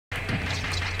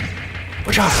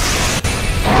Watch out!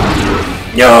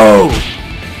 No!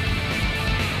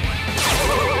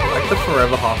 Like the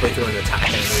forever halfway through an attack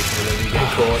animation whenever you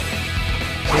get caught.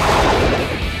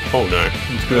 Oh no.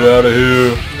 Let's get out of here.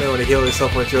 You may want to heal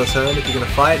yourself when it's your turn if you're going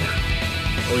to fight.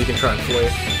 Or you can try and flee.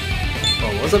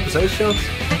 Oh, what was that percentage chance?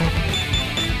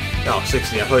 Oh,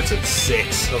 60. I thought it said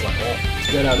 6. I was like, oh.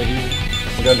 Let's get out of here.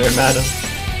 We're going to madam.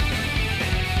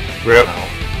 Rip. Wow.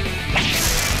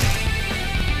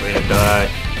 We're gonna die.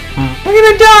 We're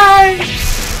gonna die!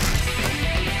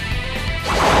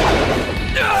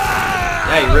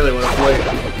 Yeah, you really want to flee.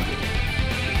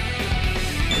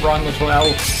 Run, little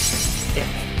elf.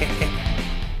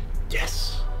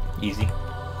 Yes. Easy.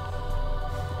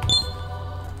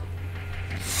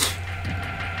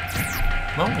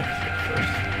 No,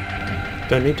 first.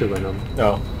 Don't need to win them.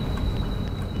 Oh.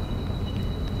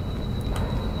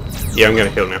 Yeah, I'm gonna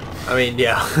heal now. I mean,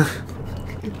 yeah.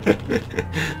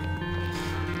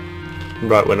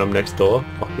 Right when I'm next door.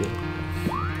 Fuck you.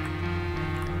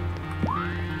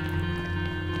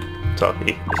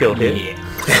 Sorry, heal here. Yeah.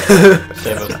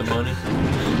 Save us the money.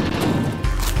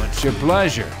 What's your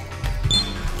pleasure?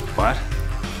 What?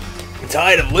 I'm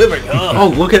tired of living, huh? Oh,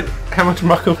 look at how much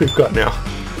mucker we've got now.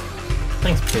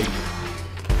 Thanks, pig.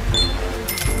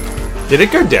 Did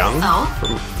it go down? Oh?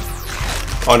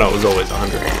 Oh no, it was always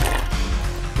 100.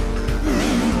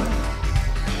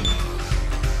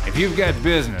 If you've got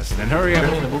business, then hurry up.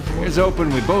 Here's open.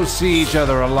 We both see each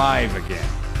other alive again.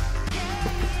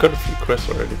 Got a few quests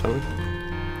already, Tommy.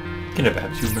 You can never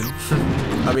have too many.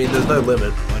 I mean, there's no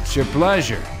limit. What's your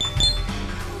pleasure?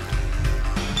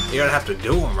 You don't have to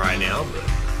do them right now, but...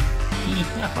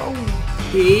 Yee-ho.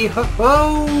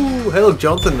 Yee-ho-ho! Hey look,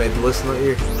 Jonathan made the list, not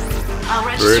you. I'll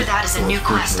register that as a new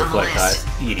quest on the list.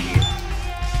 Idiot.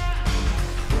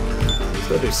 He's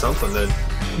gotta do something to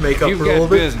make If up you've for a little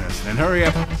got bit. business, then hurry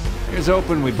up. Here's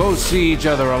open. We both see each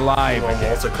other alive Well, again.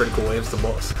 also critical waves the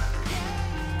boss.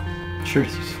 Sure,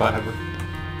 it's fiber.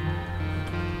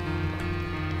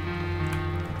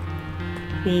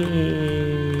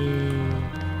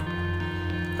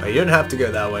 Oh, you don't have to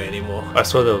go that way anymore. I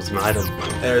saw there was an item.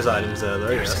 There's items there, though.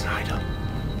 There's Yes. an item.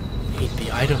 Need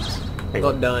the items.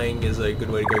 Not dying is a good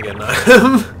way to go get an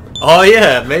item. Oh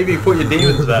yeah, maybe put your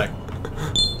demons back.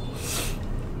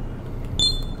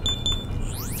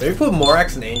 Maybe put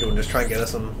Morax and Angel and just try and get us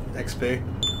some XP.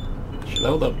 She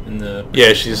leveled up in the...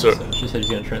 Yeah, she's so she said she's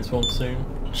gonna transform soon.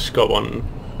 she's got one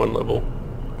level.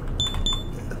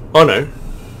 Oh no,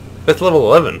 that's level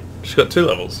 11. She's got 2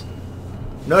 levels.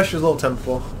 No, she was level 10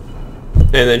 before.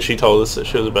 And then she told us that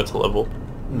she was about to level.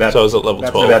 So I was at level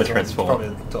 12. about to transform. Probably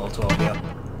level 12, yeah.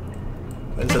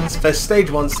 And so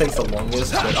stage 1 takes the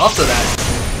longest, but after that,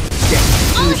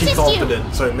 yeah, she's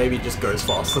confident, so maybe it just goes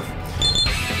faster.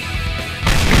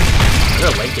 I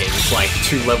know late game, it's like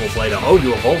 2 levels later, oh,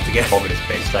 you evolved again. Probably just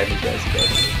base type of guys again.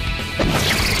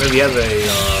 Maybe you have a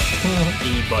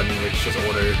E button which just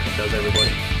auto does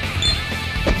everybody.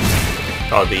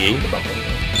 Oh, the E?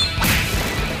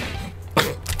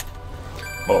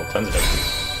 Oh, tons of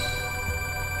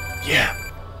XP. Yeah.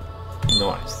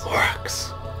 Nice.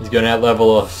 Works. He's gonna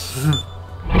out-level us.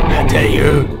 I tell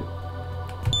you.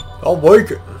 I'll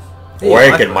work it. Hey,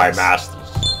 Waken my nice. masters.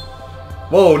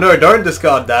 Whoa, no, don't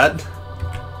discard that.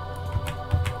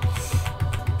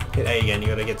 Hit A again, you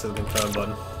gotta get to the confirm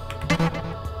button.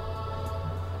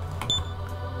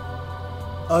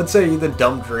 I'd say either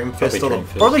dump Dream Fist Probably or Dream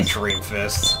Fist. probably Dream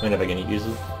Fist. We're never gonna use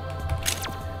it.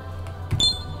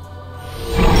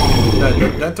 No,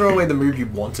 don't throw away the move you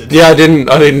wanted. Yeah, I didn't.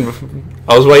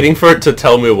 I was waiting for it to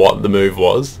tell me what the move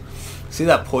was. See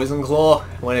that Poison Claw?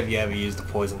 When have you ever used a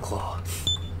Poison Claw?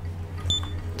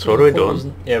 So what are we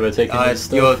doing? Yeah, we're taking this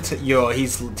stuff.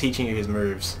 He's teaching you his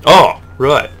moves. Oh,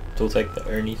 right. So we'll take the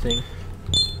Ernie thing.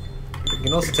 You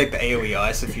can also take the AoE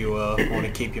Ice if you want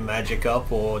to keep your magic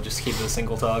up, or just keep it a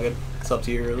single target. It's up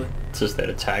to you, really. It's just that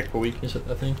attack for weakness,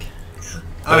 I think.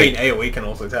 I mean, AoE can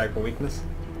also attack for weakness.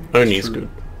 Only is good.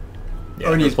 Yeah,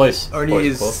 Only replace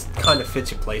is kind of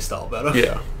fits your playstyle better.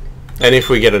 Yeah. And if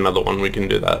we get another one, we can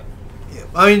do that. Yeah.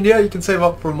 I mean, yeah, you can save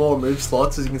up for more move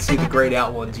slots. As you can see, the grayed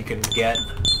out ones you can get.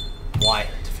 Why?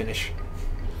 To finish.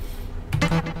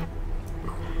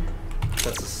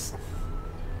 That's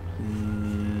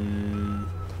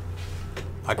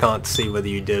I can't see whether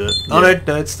you did it. Oh Yeah.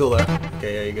 no, it's still there.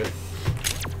 Okay, yeah, you're good.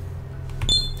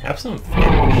 Have some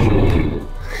fun.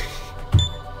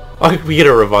 Oh, we get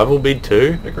a revival bead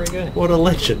too? A great guy. What a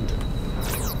legend.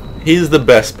 He's the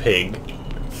best pig.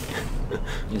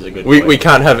 He's a good We boy.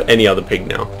 can't have any other pig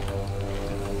now.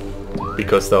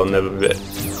 Because they'll never be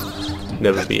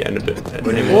any bit.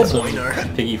 When you Oh want some boy, no.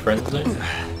 piggy friends, though.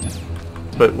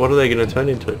 But what are they going to turn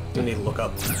into? You need to look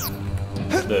up.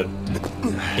 The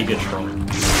Gigatron.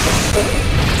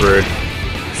 Rude.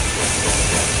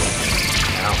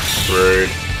 Rude.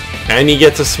 And he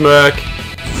gets a smirk.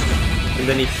 And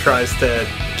then he tries to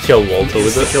Kill Walter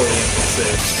with it. kill the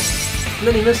NPC. And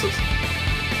then he misses.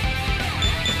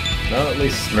 No, at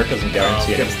least Smirk doesn't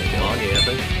guarantee Gets anything. the Longy, I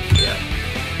think. Yeah.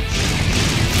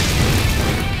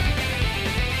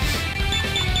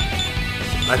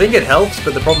 I think it helps,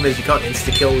 but the problem is you can't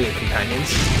insta-kill your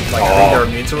companions. Like, I think they're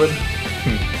immune to it.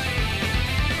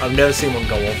 I've never seen one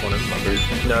go off on him.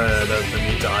 No, they're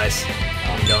immune to ice.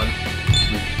 I'm done.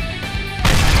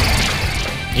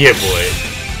 Yeah, boy.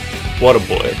 What a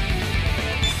boy.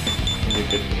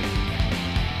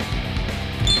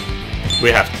 We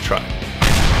have to try.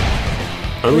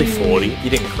 Only 40? You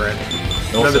didn't crit.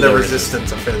 Also Remember, the they're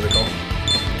resistance are physical.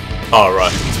 Oh,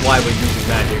 right. That's why we're using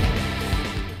magic.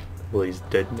 Well, he's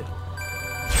dead now.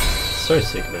 So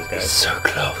sick of those guys. So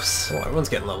close. Oh, everyone's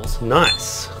getting levels.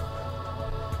 Nice.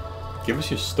 Give us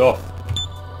your stuff.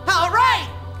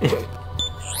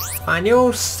 Find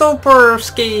your super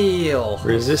skill!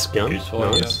 Resist gun. Useful,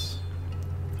 I Nice. guess.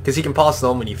 Because he can pass it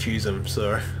on when you fuse him,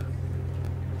 so...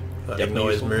 But Definitely ignore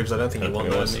his useful. moves, I don't think you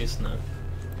want those. These, no.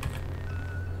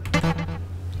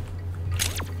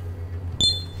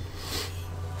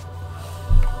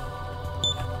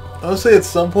 Honestly, at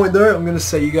some point though, I'm gonna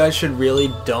say you guys should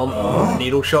really dump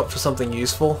Needle Shot for something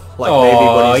useful. Like maybe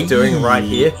what he's doing right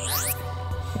here.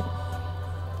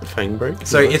 Fang break.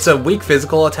 So it's a weak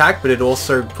physical attack, but it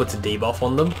also puts a debuff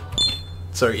on them.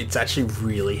 So it's actually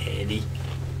really handy.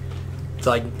 It's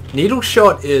like, Needle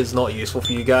Shot is not useful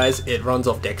for you guys. It runs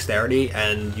off dexterity,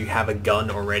 and you have a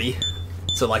gun already.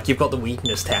 So like, you've got the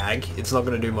weakness tag. It's not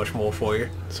going to do much more for you.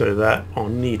 So that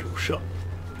on Needle Shot.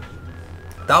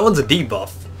 That one's a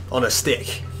debuff on a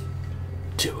stick.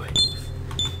 Do it.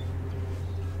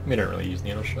 We don't really use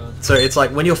Needle Shot. So it's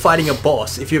like, when you're fighting a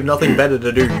boss, if you have nothing better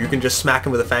to do, you can just smack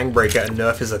him with a Fang Breaker and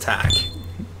nerf his attack.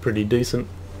 Pretty decent.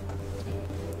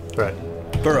 Right.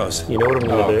 Burrows. You know what I'm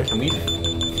gonna do? Can we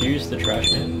fuse the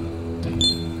trash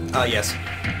man? Yes.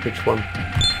 Which one?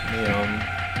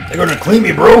 They're gonna clean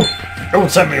me, bro!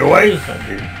 Don't send me away!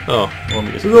 Oh. Want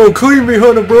me to We're gonna clean me,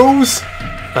 Hunter Bros!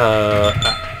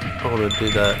 I wanna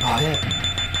do that. Oh, yeah.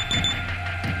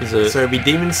 Is it... So it'd be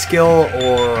Demon Skill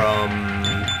or,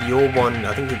 your one,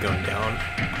 I think you're going down.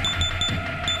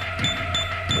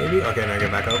 Maybe? Okay, now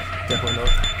get back up. Definitely not.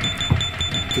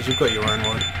 Because you've got your own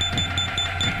one.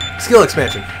 Skill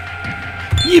expansion.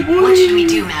 Yeah, boy! What should we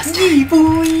do, Master?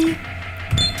 boy!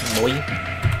 Boy.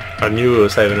 I knew we were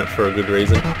saving it for a good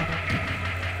reason.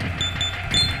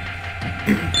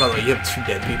 By the way, you have 2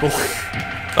 dead people.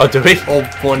 Oh, do we? Or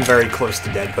one very close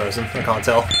to dead person. I can't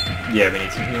tell. Yeah, we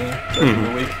need some healing. So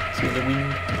we're weak. See the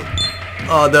wind.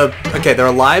 Okay, they're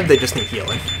alive, they just need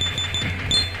healing.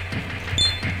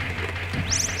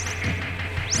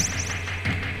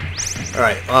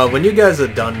 Alright, when you guys are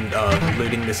done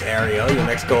looting this area, your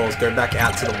next goal is go back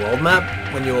out to the world map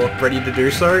when you're ready to do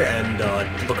so, and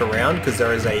look around, because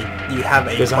you have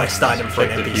a quest item for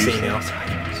an NPC now.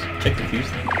 Check the fuse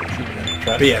thing.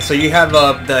 But yeah, so you have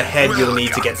the head you'll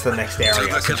need to get to the next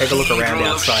area, so take a look around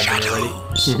outside when you're ready.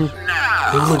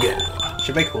 Hooligan.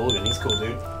 Should make Hooligan, he's cool,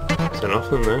 dude. There's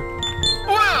enough in there.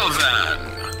 Well then.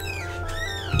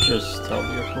 Just tell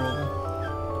me your problem.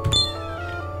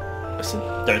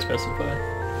 Don't specify.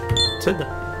 Said that.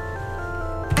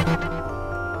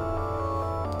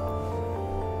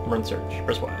 Run search.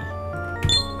 Press Y.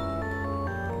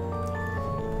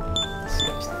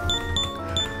 Disgusting.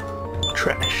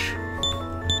 Trash.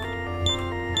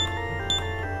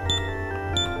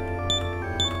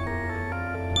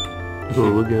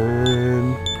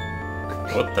 Hooligan.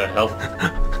 What the hell?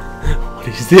 What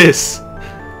is this?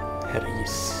 How do you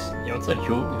Yeah, what's that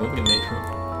Hooligan made from?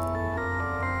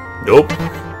 Nope.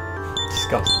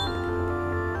 Disgusting.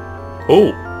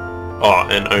 Oh. Oh,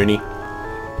 and Oni.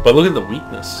 But look at the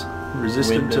weakness.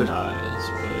 Resistant Wind to... and eyes,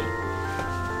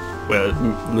 but... We're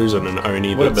losing an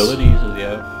Oni. What that's, abilities does he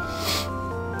have?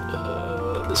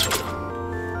 This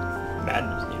one.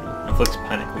 Madness, you know. Inflicts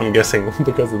panic. I'm guessing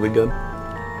because of the gun.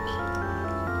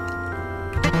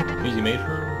 Who's he made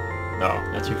from? No,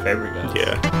 that's your favorite guy.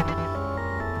 Yeah.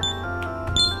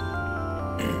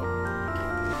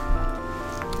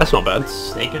 That's not bad.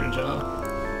 Snake in a jar.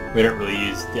 We don't really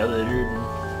use the other dude.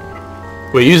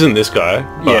 We're using this guy.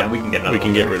 but Yeah, we can get another We can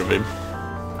one get there. rid of him.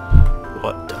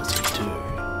 What does it do?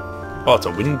 Oh, it's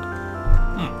a wind.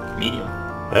 Medium.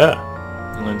 Yeah.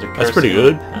 And learns a That's pretty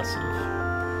cursive good. Passive.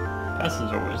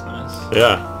 Passive's always nice.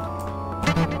 Yeah.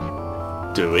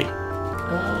 Do we?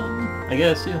 I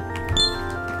guess, yeah.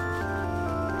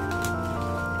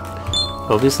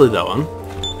 Obviously that one.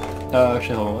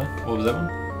 Actually, hold on. What was that one?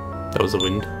 That was the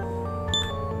wind.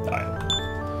 Oh, yeah.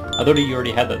 I thought you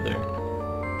already had that there.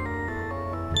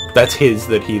 That's his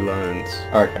that he learns.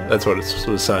 Okay. That's what it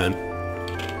was saying.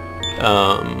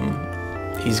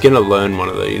 He's gonna learn one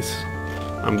of these,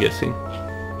 I'm guessing.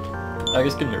 I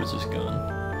guess Gimner's just gone.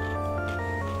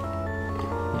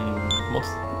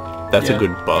 That's a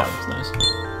good buff. That was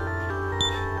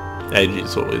nice. Edge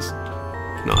is always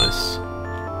nice.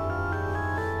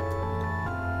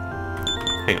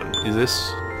 Hang on, is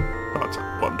this... Oh, it's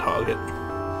like one target.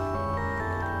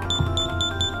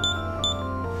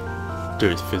 Do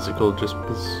it's physical just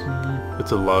because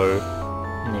it's a low.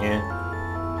 Yeah.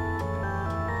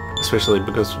 Especially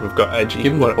because we've got Agi.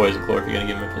 Give him the poison claw if you're gonna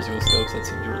give him a physical skill, because that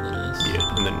seems really nice.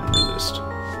 Yeah, and then resist.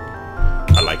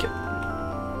 I like it.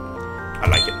 I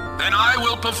like it. Then I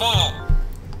will perform.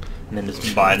 And then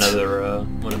just buy another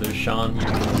one of those Sean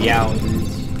Yow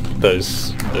dudes.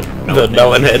 Those the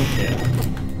melon head. Yeah.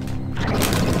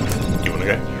 You wanna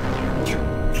go?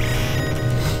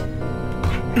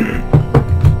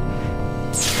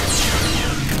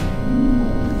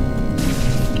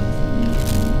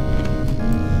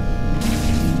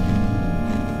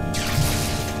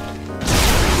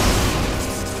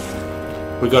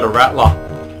 We got a rattler.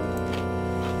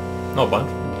 Not a bunch.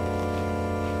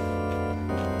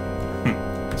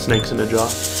 Snakes in a jar.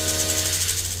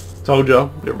 Told ya,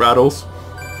 it rattles.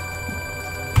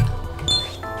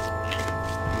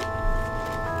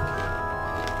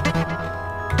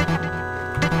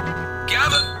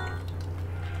 Gather.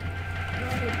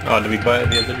 Oh, did we buy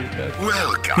the other dude back?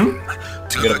 Welcome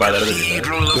to You gotta the buy that other dude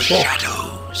Cathedral back. of Before.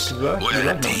 Shadows, Well, you where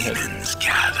love Melon Head. demons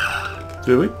gather.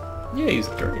 Do we? Yeah, he's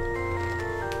great.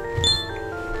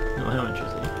 Oh, how much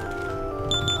is he?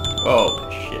 Oh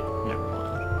shit! Never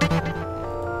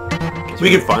mind. We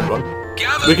can find one.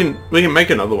 Gather. We can make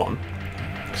another one.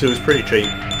 Cause it was pretty cheap.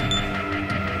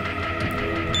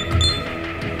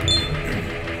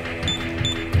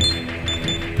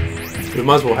 We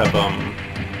might as well have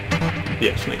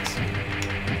yeah, snakes.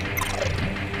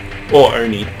 Or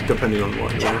Oni, depending on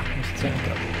what you want. What's that?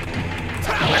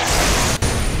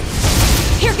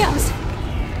 Here goes.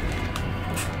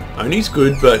 Oni's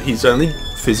good, but he's only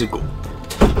physical,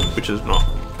 which is not.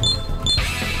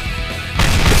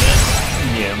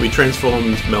 Yeah, We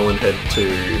transformed Melon Head to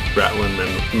Ratlin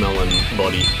and Melon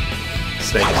Body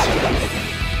snakes.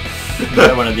 we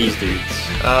got one of these dudes.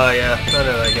 Oh yeah, I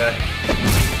know that guy.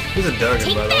 He's a Durgan,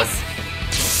 Take by the way. this.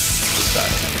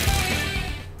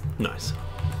 Nice.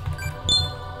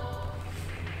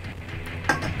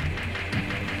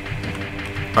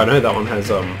 I know that one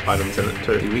has items in it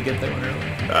too. Did we get that one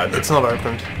earlier? It's not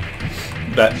opened.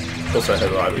 That also has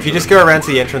items. If you just go around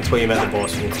to the entrance where you met the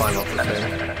boss, you can climb up the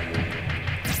thing.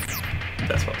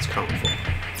 That's what it's coming for.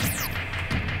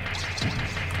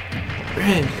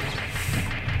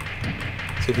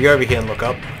 So if you go over here and look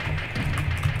up,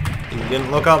 you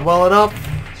didn't look up well enough.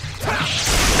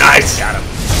 Nice. Got him.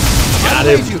 Got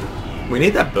him. We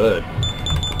need that bird.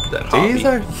 That Do you harpy. It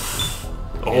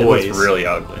though? Always. looks really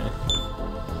ugly.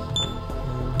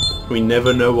 We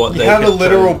never know what You they have a can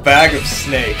literal turn. bag of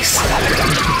snakes.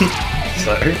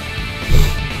 So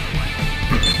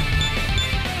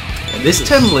This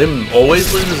Tim Lim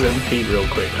always loses MP real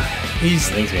quick. I He's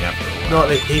think he's been out for a while.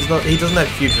 he doesn't have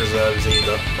huge reserves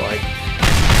either. Like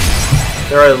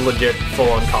there are legit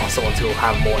full-on caster ones who will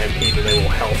have more MP than they will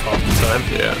health half the time.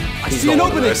 Yeah. He's not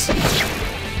one of those.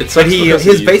 It's But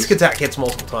his basic attack hits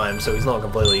multiple times, so he's not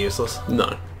completely useless.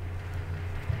 No.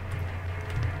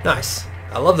 Nice.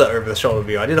 I love that over-the-shoulder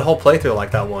view. I did a whole playthrough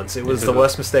like that once. It was the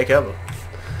worst mistake ever.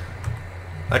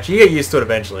 Actually, you get used to it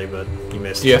eventually, but you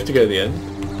missed. Do you have to go to the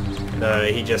end? No,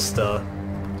 he just,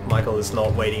 Michael is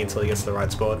not waiting until he gets to the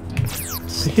right spot.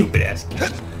 Stupid ass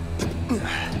kid.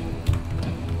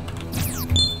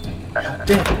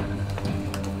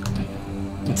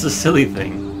 It's a silly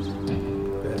thing.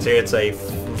 So it's a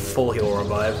full heal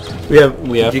revive. We haven't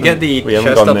Did you get the we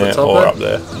haven't chest gone up the there top or there? up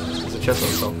there. There's a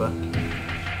chest on top there.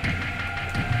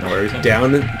 Where is it?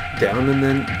 Down and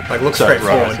then Like, look Sorry,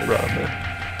 straight forward. right up there.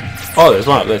 Oh, there's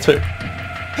one up there too.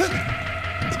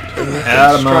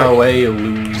 Out of my way, you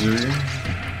loser.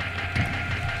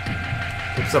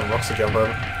 There's some rocks to jump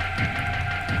over.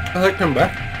 Oh, they come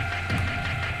back.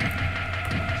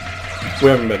 We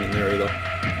haven't been in there either.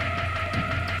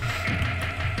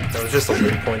 There was just a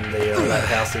loot point in the, that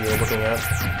house that you were looking at.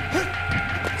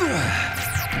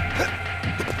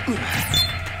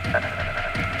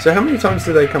 So how many times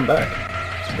do they come back?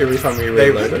 Every time we They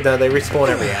reload it? they respawn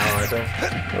every hour, I think.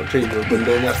 Oh geez, we've been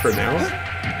doing that for an hour?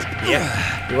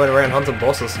 Yeah. You went around hunting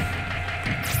bosses.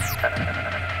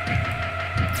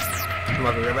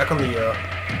 Michael, go back on the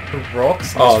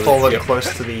rocks. And Oh, just follow it yep.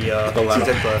 close to the ladder.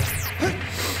 to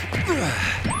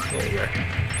there you go.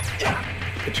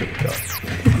 It should be got.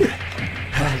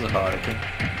 That was a hard, okay.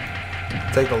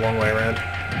 Take the long way around.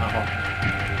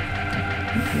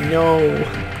 No.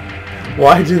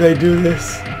 Why do they do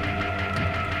this?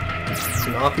 It's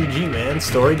an RPG, man.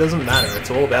 Story doesn't matter.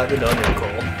 It's all about the dungeon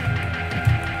crawl.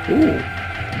 Ooh.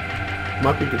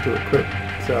 Might be good to equip.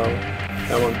 So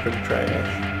that one's pretty trash.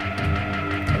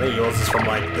 I think yours is from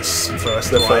like the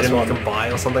first The first item one. you can buy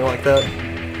or something like that.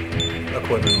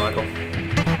 Equipment, Michael.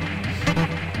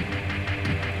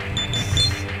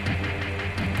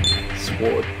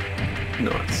 Sword.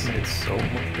 Nice. It's so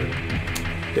much better.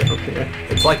 Yeah, okay.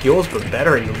 It's like yours, but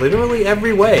better in literally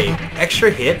every way. Extra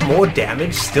hit, more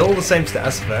damage, still the same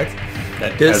status effect.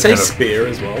 Did it say spear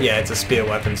as well? Yeah, it's a spear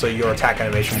weapon, so your attack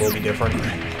animation will be different.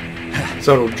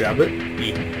 So it'll jab it?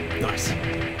 Yeah. Nice.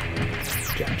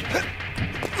 Jab, jab.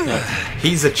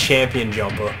 He's a champion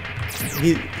jumper.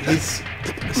 He's...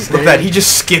 Look at that, he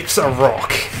just skips a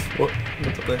rock. What?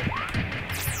 What's up there?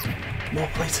 More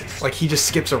places. Like, he just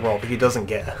skips a rock, he doesn't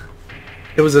get.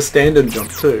 It was a stand-and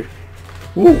jump too.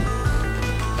 Woo!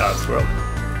 That's right.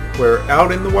 We're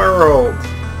out in the world.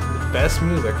 Best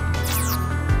music.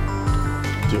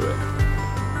 Do it.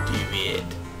 Do it.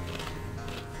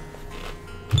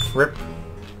 Rip.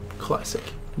 Classic.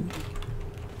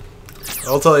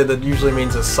 I'll tell you, that usually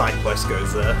means a side quest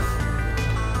goes there.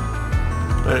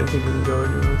 I don't think we can go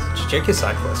anywhere else. Just check your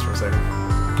side quest for a second.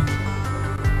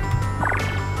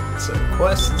 So,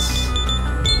 quests.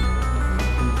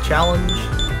 Challenge.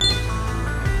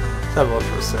 Let's have a look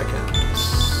for a second.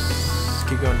 Just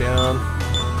keep going down.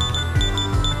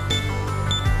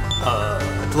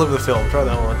 Deliver the film. Try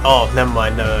that one. Oh, never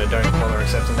mind. No, don't bother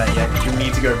accepting that yet. Because you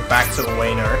need to go back to the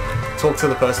Wayno, talk to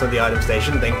the person at the item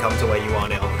station, then come to where you are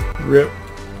now. Rip.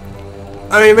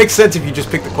 I mean, it makes sense if you just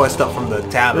pick the quest up from the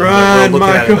tab and Run, we're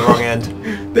looking at it at the Michael. wrong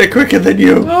end. They're quicker than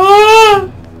you. Ah!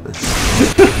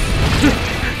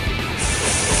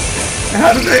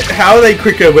 How are they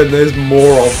quicker when there's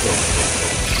more of them?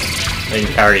 They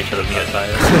can carry each other and get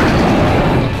tired.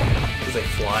 Because they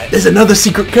fly. There's another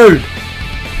secret code.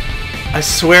 I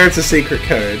swear it's a secret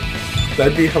code.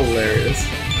 That'd be hilarious.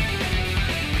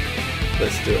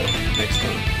 Let's do it next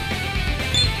time.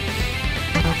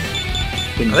 I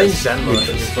think Zen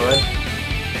motion is fine.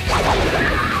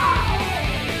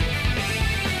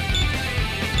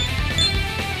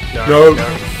 No.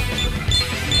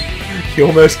 You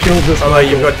almost killed us. Oh,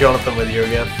 you've got Jonathan with you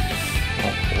again.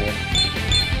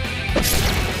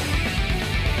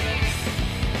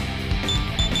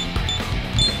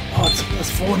 Oh, it's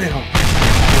 +4 now.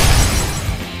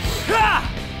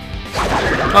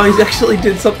 Oh, he's actually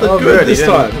did something good this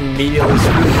time. Immediately.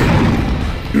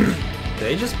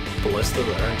 They just blister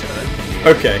their own turn.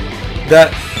 Okay,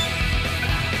 that.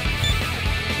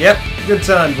 Yep, good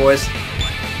turn, boys.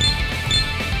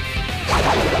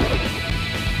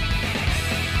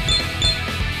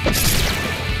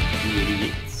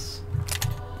 Idiots.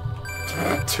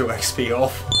 2 XP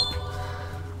off.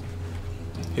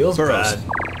 Feels Burst. bad.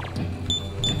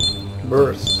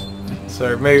 Burst.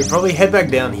 So maybe probably head back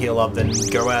down, heal up, then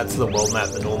go out to the world map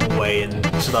the normal way and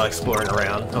start exploring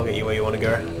around. I'll get you where you want to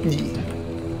go.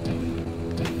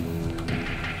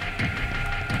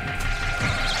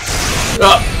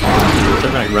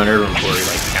 Something like run over him before he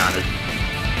like counted.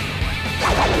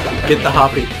 Get the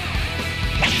hoppy.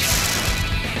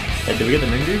 Hey, did we get the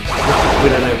ring dude? We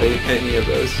don't have any of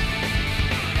those.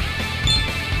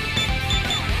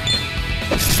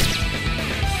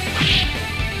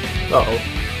 Uh-oh.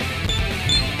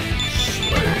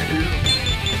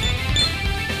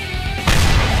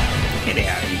 Get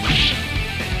out of here.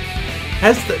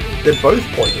 They're both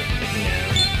poison. Yeah.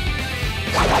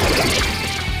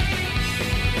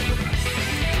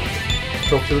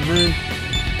 Talk to the moon.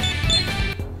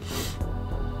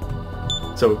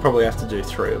 So we probably have to do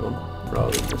 3 of them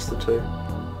rather than just the 2.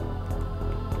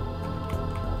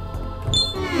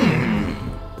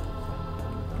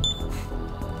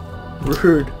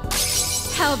 Rude.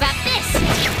 How about this?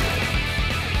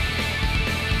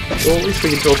 Well, at least we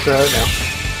can talk to her now.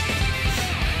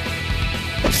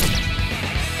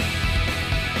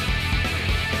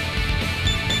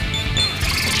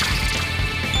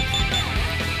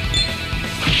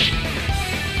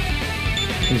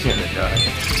 He's gonna die.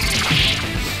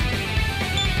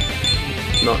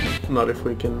 Not if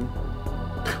we can.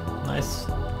 Nice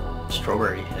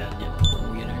strawberry head.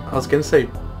 Yeah. I was gonna say,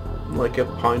 like a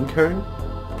pine cone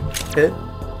head.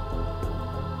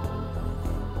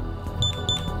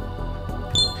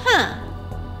 Huh.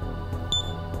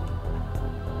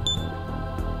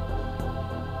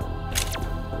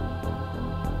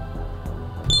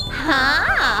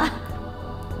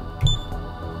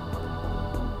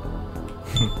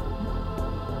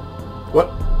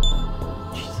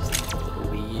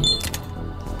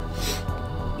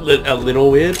 A little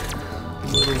weird.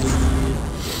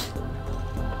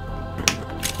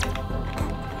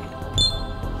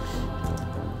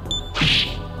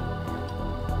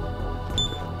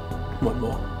 One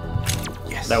more.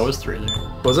 Yes. That was 3 there.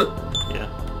 Was it? Yeah.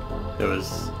 There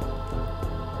was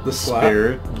The slap?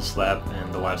 Spirit, the slap,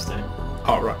 and the Lifestone.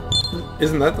 Oh, right.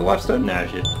 Isn't that the Lifestone? Now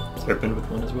she opened with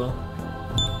one as well.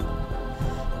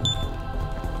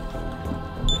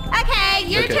 Okay,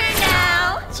 your Okay. turn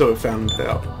now. So we found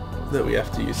out that we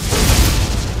have to use...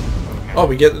 Oh,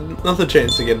 we get another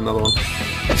chance to get another one.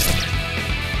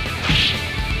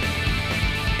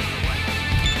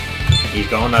 He's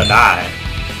gonna die.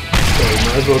 So we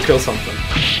might as well kill something.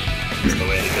 That's the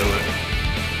way to do it.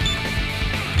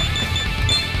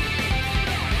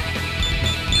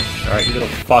 Alright, you little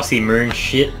fussy moon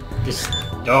shit. Just...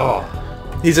 Oh.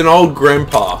 He's an old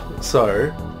grandpa,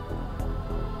 so...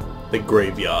 The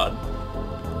graveyard.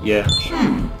 Yeah.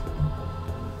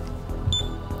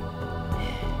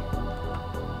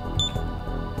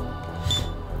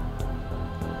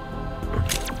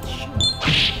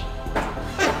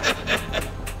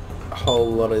 A whole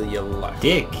lot of your life.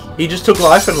 Dick. He just took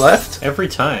life and left? Every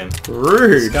time. This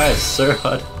Rude. guy is so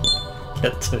hard to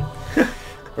get to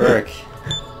work.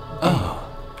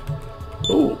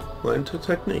 Ooh, learn to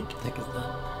technique. What the heck is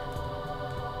that?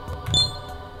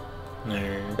 No.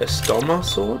 A Stoma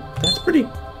sword? That's pretty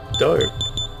dope.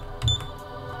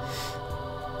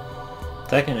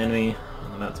 Second enemy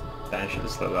on the map's Banshee at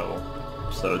this low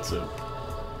level. So it's a...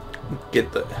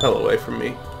 Get the hell away from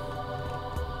me.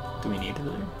 Do we need to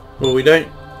do? Well, we don't...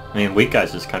 I mean, weak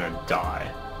guys just kind of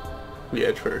die.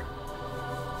 Yeah, true.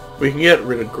 We can get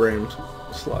rid of Graham's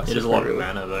slice. It is a lot of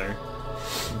mana though.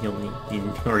 He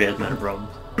already has mana problems.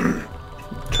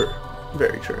 True.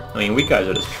 Very true. I mean, weak guys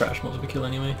are just trash mobs to kill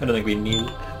anyway. I don't think we need...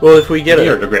 Well, if we get We it,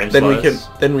 get rid of Graham's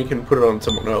then we can put it on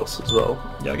someone else as well.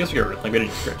 Yeah, I guess we get rid of... Like, we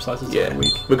didn't use grape slices Yeah, every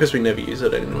week. because we never use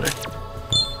it anyway.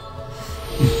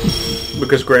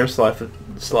 Because Graham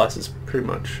slice is pretty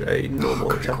much a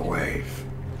normal attack. wave.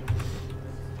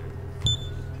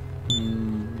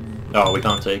 Oh, we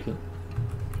can't take it.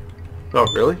 Oh,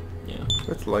 really? Yeah.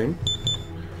 That's lame.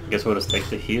 I guess we'll just take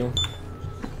the heal.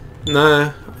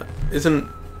 Nah, isn't...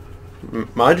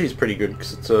 Margie's pretty good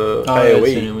because it's a Oh, yeah, it's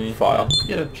AoE anyway. file.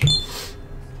 Yeah.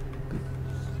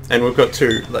 And we've got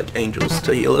 2, like, angels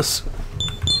to heal us.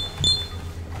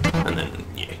 And then,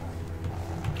 yeah.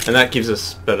 And that gives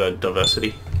us better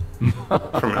diversity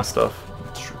from our stuff.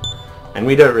 And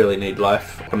we don't really need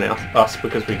life on us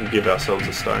because we can give ourselves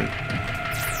a stone.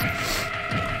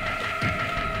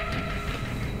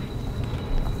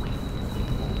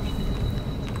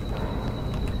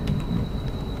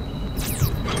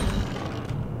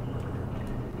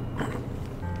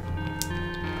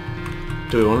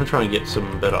 Do we want to try and get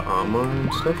some better armor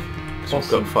and stuff?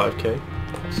 Because we've got 5k.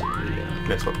 Possibly, yeah.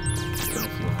 Next one. Gonna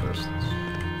heal first.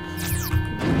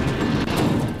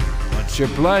 What's your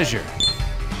pleasure?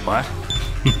 What?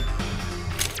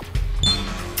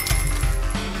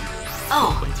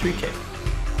 Oh, 3k.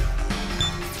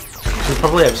 We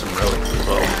probably have some relics as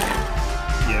well.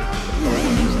 Yeah.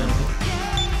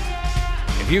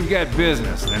 If you've got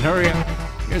business, then hurry up.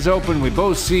 Here's open. We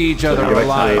both see each other go back to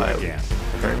alive the- again.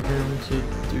 Turn him to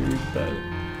do that.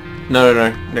 No.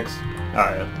 Next.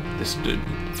 Alright. This dude.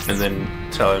 And then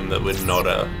tell him that we're not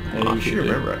a You mafia should dude.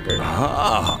 remember, okay?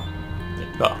 Ah,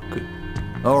 Oh, good.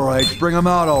 all right, bring them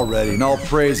out already, and I'll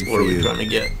praise it What for are we you. trying to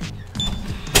get?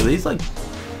 Are these like...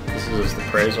 This is the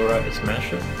praise, alright, to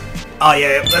smash it. Oh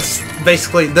yeah, that's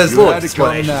basically, there's You little had to come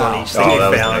explanations on now. each thing Oh, you that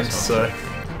was found, nice.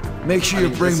 so... Make sure you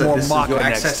bring this, more this is Maka your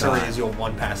next accessory time. is your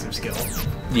one passive skill.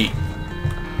 Yeet.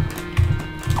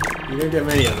 You don't get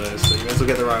many of those, so you might as well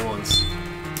get the right ones.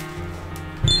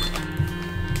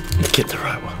 Get the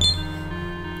right one.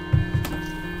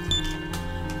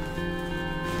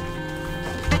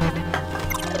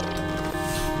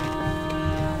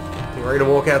 You ready to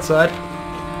walk outside?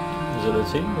 Is it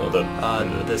a team or the...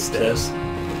 The stairs.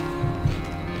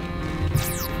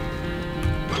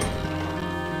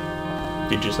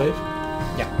 Did you save?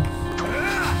 Yeah.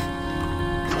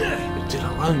 It did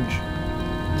a lunge.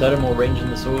 Is that a more range in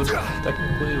the sword,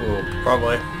 technically, or...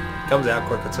 Probably. Comes out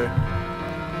quicker too.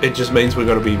 It just means we've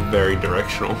got to be very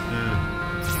directional.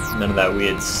 None of that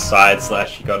weird side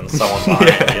slash you got on someone behind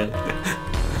Yeah. you.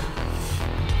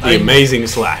 The amazing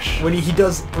slash. When he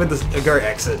does, with this, go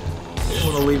exit. You don't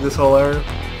want to leave this whole area.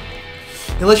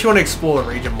 Unless you want to explore the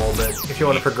region more, but if you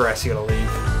want to progress, you gotta leave.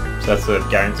 So that's a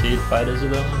guaranteed fight, is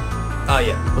it? Oh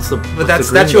yeah. What's the? But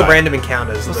that's your random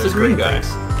encounters. What's those the green green guy?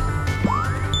 things.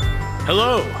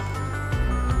 Hello.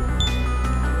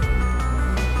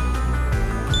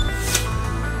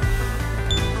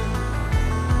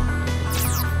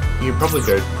 You can probably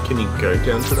go. Can you go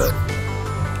down to that?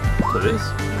 To this?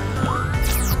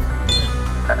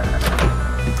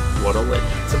 What a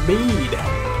legend. It's a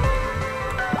mead.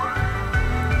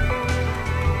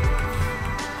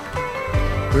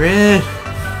 We're in.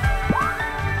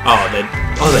 Oh,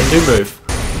 they do move.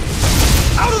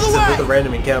 Out of the With way! the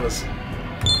random encounters.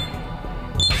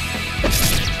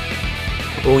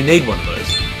 Well, we need one of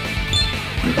those.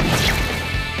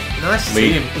 Nice to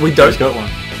see him. We don't. got one.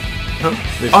 Huh?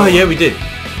 Oh yeah, we did.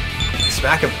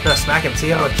 Smack him. No, smack him. See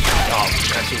how much. Oh,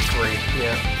 actually 3.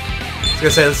 Yeah. I was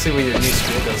gonna say, let's see what your new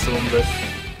spear does to him, but.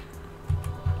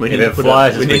 We If it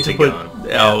flies, we it's need to meant put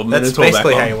to our That's Minotaur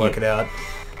basically back how on. you work it out.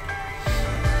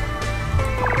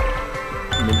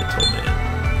 Minotaur man.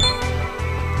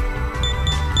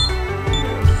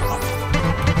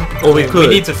 Or we could.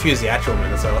 We need to fuse the actual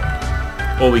Minotaur.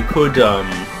 Or we could.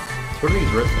 What are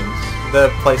these red things? The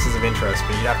places of interest,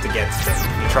 but you'd have to get to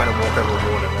them. You're trying to walk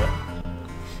over water there.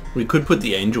 We could put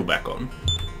the angel back on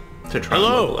to try and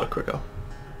level up quicker.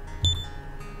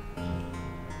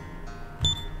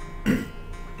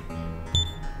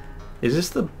 Is this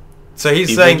the? So he's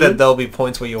Evil saying that dude? there'll be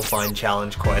points where you'll find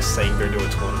challenge quests saying go to a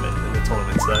tournament, and the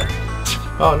tournament's there.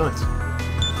 Oh, nice.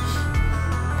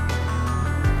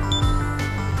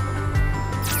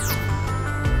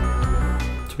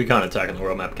 So we can't attack on the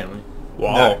world map, can we?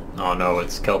 Wow. Oh no,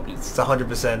 it's Kelpies. It's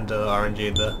 100%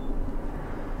 RNG there.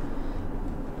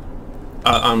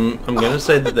 I'm gonna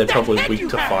say that they're probably weak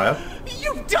to fire.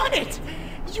 You've done it!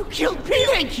 You killed Pete!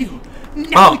 Thank you!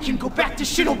 Now Oh. we can go back to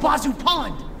Shinobazu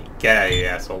Pond! Yeah, you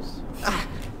assholes.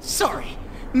 Sorry,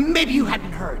 maybe you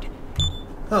hadn't heard.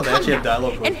 Oh, they Come actually have now,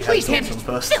 dialogue with and please hand them this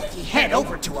first. filthy head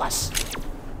over to us!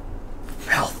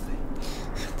 Filthy.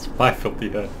 It's my filthy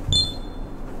head.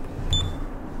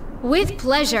 With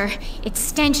pleasure. Its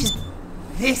stench is...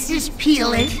 This is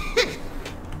peeling.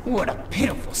 What a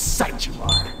pitiful sight you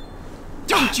are.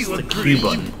 Don't you agree, Q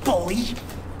button. you bully?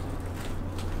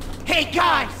 Hey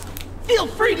guys, feel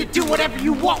free to do whatever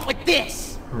you want with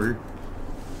this. Rude.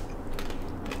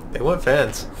 They weren't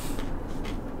fans.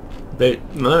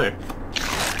 No.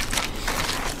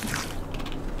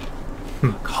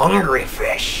 Hungry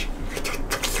fish.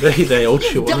 They all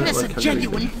chew You've on done it us like a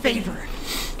genuine favor.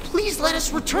 Please let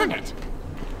us return it.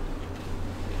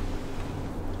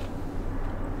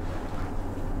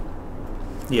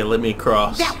 Yeah, let me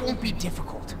cross. That won't be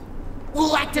difficult.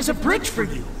 We'll act as a bridge for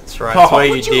you. That's right. That's where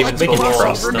you Would you like demons to belong.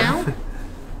 cross over now?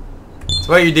 That's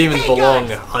where you demons Hey belong,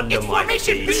 guys, under it's my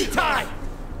formation B feet. time.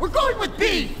 We're going with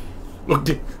B.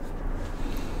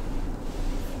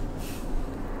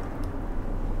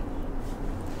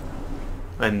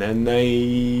 And then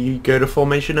they go to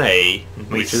formation A,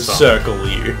 which is suck. circle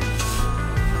you.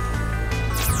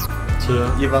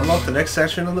 You've unlocked the next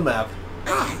section on the map.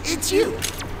 Ah, it's you.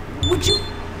 Would you?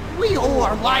 We owe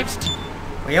our lives to you.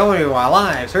 We owe you our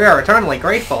lives. We are eternally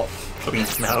grateful.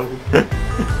 Please no.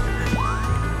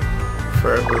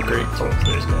 Forever grateful.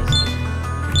 Those guys.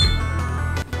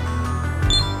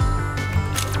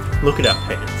 Look at our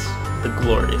pants. The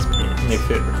glorious pants. They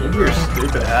fit with Your you.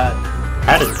 stupid hat.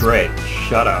 Hat is great.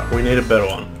 Shut up. We need a better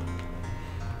one.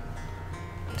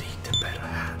 Need a better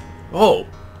hat. Oh,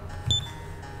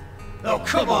 Oh,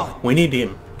 come on. we need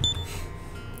him.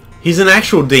 He's an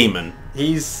actual demon.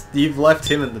 You've left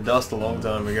him in the dust a long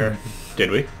time ago. Did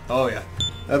we? Oh yeah.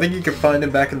 I think you can find him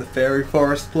back in the fairy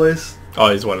forest place.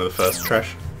 Oh, he's one of the first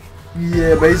trash.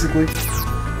 Yeah, basically.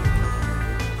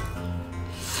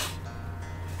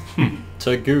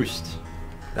 So Goosed.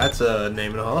 That's a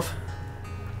name and a half.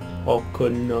 Oh,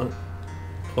 could not.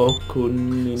 Oh,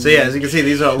 couldn't. So yeah, as you can see,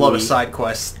 these are a lot of side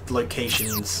quest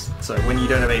locations. So when you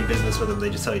don't have any business with them, they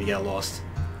just tell you to get lost.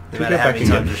 No Should we matter go how back many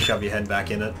times again? you shove your head back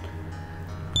in it.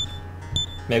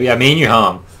 Maybe I mean you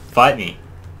harm. Fight me.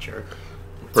 Jerk.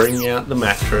 Bring out the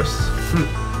mattress.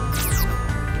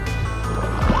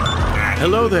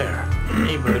 Hello there.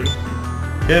 Hey, buddy.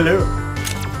 Hello.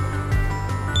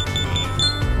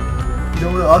 You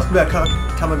don't want to ask about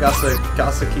Kamagasa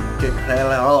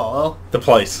The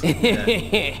place.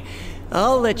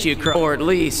 I'll let you cross, or at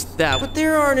least that. But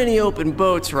there aren't any open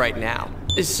boats right now.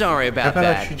 Sorry How about about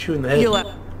that. I shoot you in the head You'll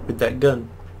have- with that gun?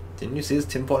 Didn't you see his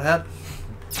tin pot hat?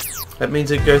 That means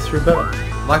it goes through better.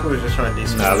 Michael was just trying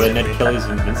to No, but Ned Kelly's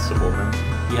invincible, man.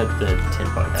 He had the tin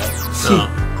pot hat. No.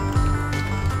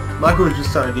 Michael was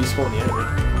just trying to despawn the enemy.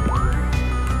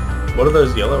 What are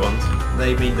those yellow ones?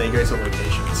 They mean they go to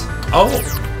locations. Oh!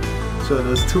 So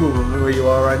there's 2 of them where you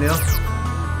are right now.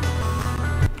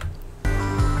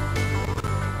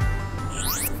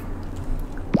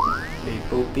 Beep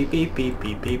boop beep beep beep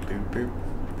beep beep boop boop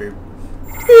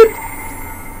boop.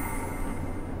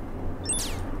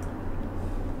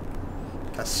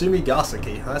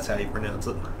 Sumigasaki, that's how you pronounce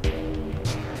it.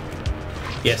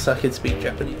 Yes, I can speak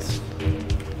Japanese.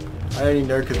 I only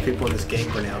know because people in this game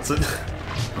pronounce it.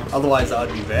 Otherwise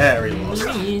I'd be very lost.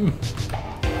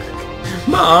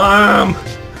 Mom!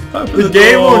 Open The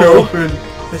game won't open!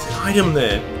 There's an item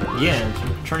there. Yeah,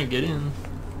 I'm trying to get in.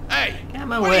 Hey, Get out of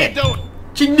my what way. are you doing?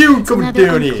 She knew coming Another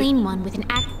down here! unclean one with an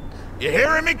act. You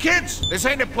hearing me, kids? This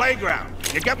ain't a playground.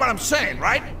 You get what I'm saying,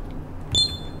 right?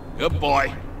 Good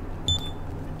boy.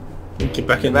 Get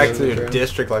back in Back to there. your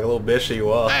district like a little bitch you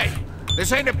are. Hey,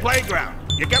 this ain't a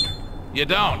playground. You get... You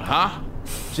don't, huh?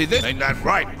 See, this ain't that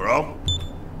right, bro.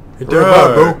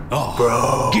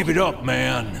 Oh, give it up,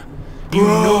 man. You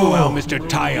know how Mr.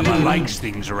 Tayama likes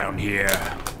things around here.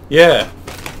 Yeah.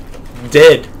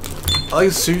 Dead. I like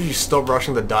as soon as you stop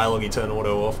rushing the dialogue, you turn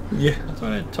auto off. Yeah. That's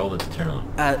what I told it to turn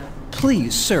on.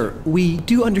 Please, sir, we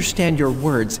do understand your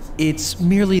words. It's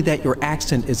merely that your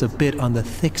accent is a bit on the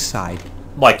thick side.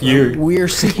 Like you. We're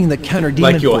seeking the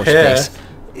counter-demon Like your force hair. base.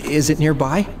 Is it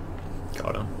nearby?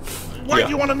 Got him. Why Yeah. do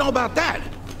you want to know about that?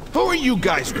 Who are you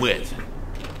guys with?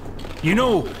 You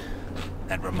know,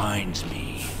 that reminds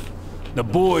me. The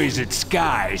boys at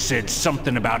Sky said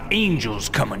something about angels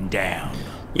coming down.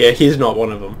 Yeah, he's not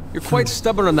one of them. You're quite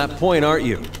stubborn on that point, aren't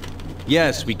you?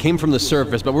 Yes, we came from the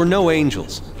surface, but we're no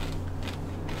angels.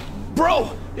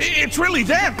 Bro, it's really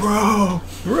them. Bro.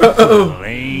 Well,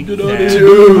 ain't that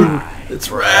Dude. right? It's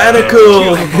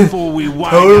radical. Before we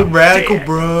wind Total up radical, dead.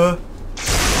 bruh.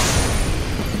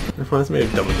 Reminds me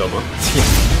of Dumb and Dumber.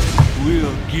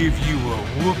 We'll give you a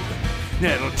whooping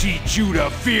that'll teach you to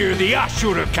fear the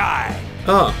Ashura-kai.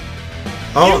 Oh.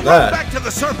 I You want run that. back to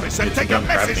the surface and take a dumb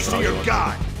crab message thing, to all your you want.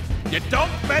 god. You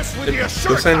don't mess with your shirt.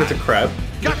 You're saying it's a crab?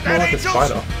 Got It's more that, like a angels?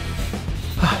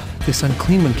 spider. This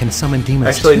unclean one can summon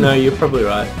demons Actually, too. no, you're probably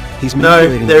right. He's No,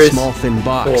 manipulating there the is small, thin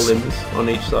box. 4 limbs on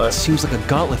each side. Seems like a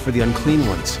gauntlet for the unclean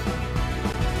ones.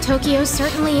 Tokyo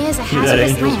certainly is a See that hazardous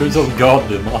angel spirits land. of God,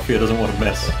 the Mafia doesn't want to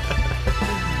mess.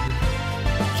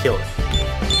 Kill it.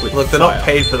 With Look, they're fire. not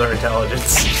paid for their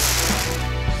intelligence.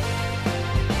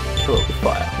 Kill it with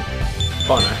fire.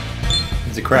 Oh no.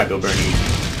 It's a crab, it'll burn easy.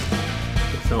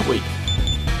 It's not weak.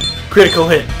 Critical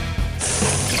hit.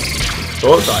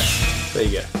 Oh, dice. There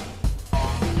you go.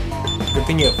 Good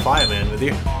thing you have Fireman with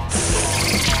you.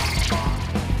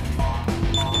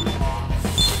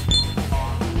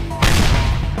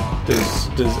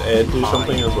 Does air do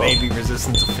something as well? Maybe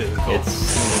resistant to physical. It's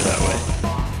similar that way.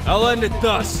 I'll end it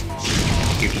thus.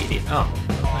 You idiot. Oh.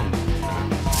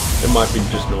 It might be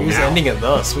just normal. He's ending it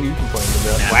thus. What are you complaining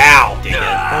about? Wow! Dig it.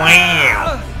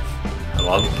 Wow! I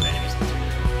love it when enemies do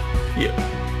that. Yeah.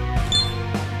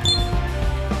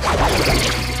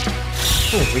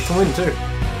 Oh, we can win too.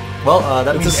 Well,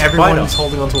 that It's means a everyone's spider.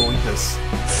 holding onto a weakness.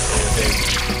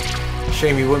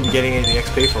 Shame you wouldn't be getting any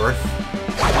XP for it.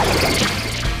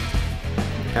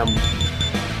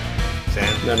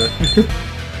 Sam. No, no.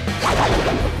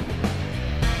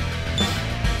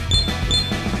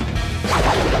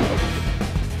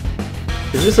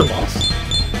 Is this a boss?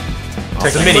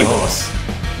 It's a mini boss.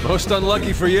 Most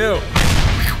unlucky for you.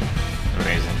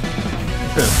 Amazing.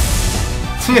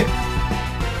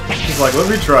 He's like, let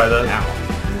me try that.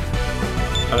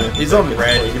 I mean, He's on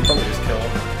red, you can probably just kill him.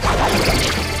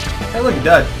 Hey look, he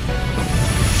died.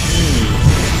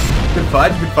 Good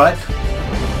fight, good fight.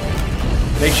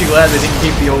 Makes you glad they didn't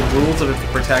keep the old rules of if the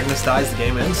protagonist dies, the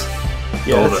game ends.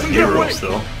 Yeah, All that's the You're heroes right.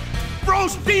 still.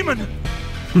 Bro's demon.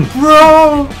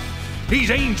 Bro! These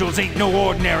angels ain't no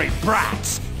ordinary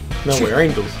brats. no, we're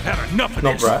angels. Had enough of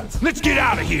Not this. brats. Let's get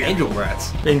out of here. Angel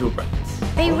rats. Angel brats.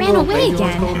 They ran away Angel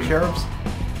ones again. called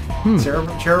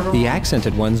cherubs? Cherubim? The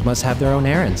accented ones must have their own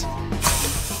errands.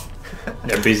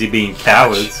 They're busy being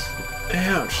cowards.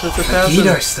 Ouch, that's 1,000.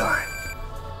 Guido Stein.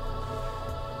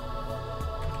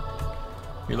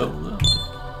 You're level up.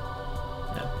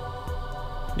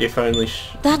 If only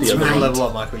That's the You other wouldn't right. level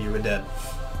up, Michael, you were dead.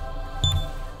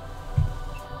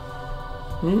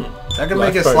 That could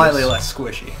Life make it bonus. slightly less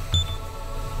squishy.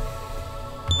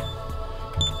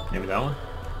 Maybe that one?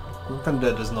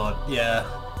 Thunder does not, yeah.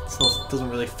 Doesn't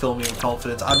really fill me with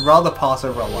confidence. I'd rather pass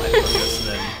over a life bonus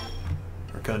than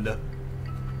Rakunda.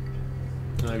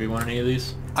 Maybe want any of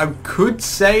these? I could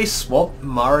say swap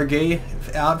Maragi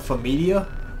out for Meteor.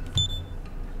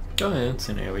 Go ahead, it's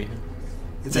an AoE.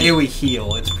 It's AoE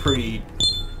heal. It's pretty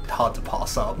hard to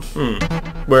pass up.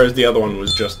 Whereas the other one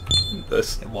was just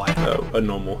this Why? a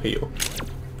normal heal.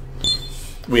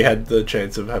 We had the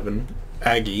chance of having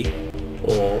Aggie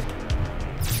or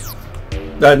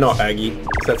not Aggie, 'cause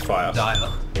that's fire. Dire.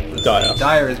 Dire.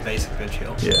 Dire is basic bitch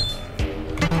heal. Yeah.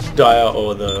 Dire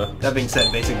or the That being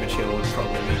said, basic bitch heal would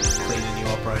probably be cleaning you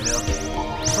up right now.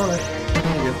 Alright.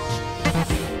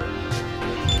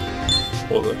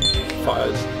 Or the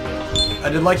fires. I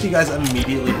did like you guys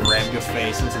immediately rammed your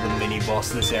face into the mini boss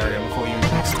of this area before you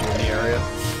even explored the area.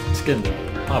 It's good.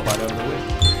 I'll bite over the way.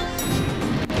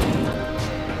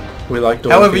 We like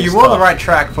doing However, things you were on the tough. right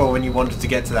track for when you wanted to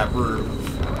get to that room. It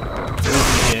was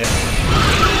in here.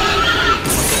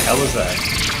 What the hell is that?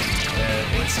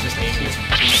 It's just Angel's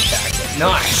attack.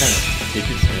 Nice! Did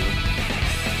you say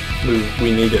that?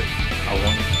 We need it. I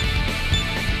want it.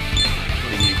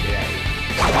 What do you get out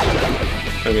of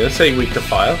it? I'm gonna say weak to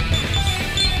fire.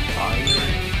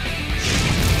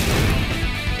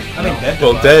 I mean, dead.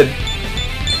 Well, dead.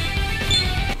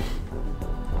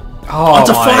 Oh, it's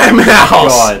a my fire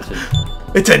mouse!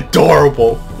 God. It's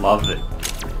adorable. Love it.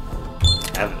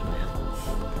 Have it, man.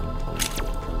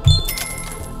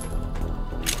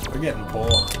 We're getting poor.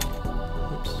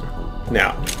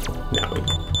 Now we.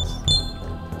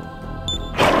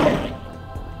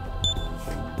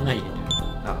 No, you do.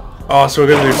 Oh, so we're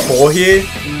gonna do 4 here?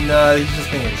 No, he's just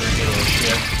being a ridiculous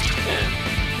shit.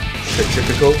 The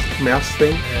typical mouse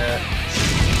thing? Yeah.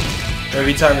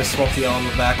 Every time to swap the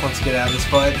armor back once you get out of this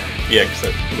fight. Yeah, because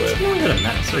that's where. You only got a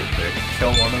mouse so quick.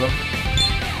 Kill one of them.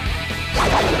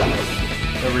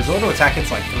 The resort to attack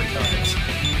it's like 3 times.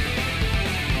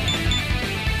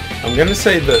 I'm gonna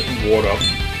say that water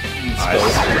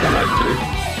spells might do.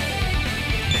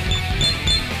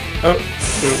 Oh,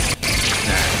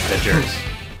 Nah, they're jerks.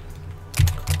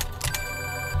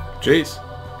 jeez.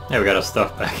 Yeah, we got our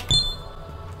stuff back.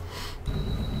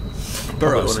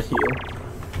 Burrows. I wanna heal.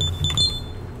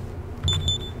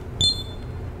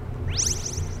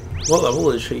 What level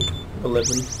is she?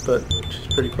 11, but she's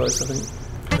pretty close, I think.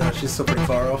 No, she's still pretty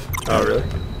far off. Oh, really?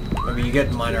 Maybe you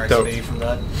get minor Don't. XP from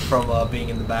that, from being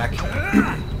in the back.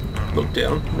 Look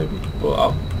down, maybe. Or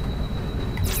up.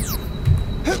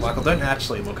 Michael, don't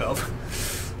actually look up.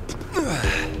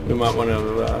 We might want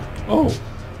to. Oh!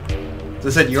 As I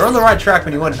said, you're on the right track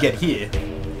when you want to get here.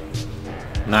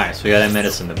 Nice, we got our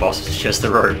medicine. The boss is just a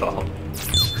robot.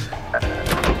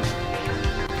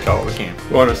 Go, we can.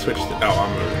 We want to switch to our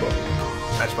armor as well.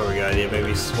 That's probably a good idea.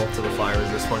 Maybe swap to the fire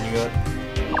resist one you got.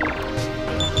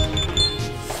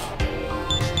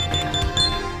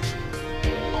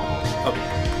 Up.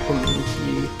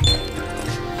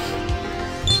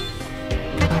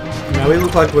 Now we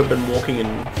look like we've been walking in,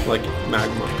 like,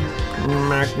 magma.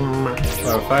 Magma.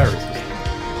 Oh, fire resist.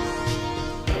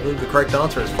 I believe the correct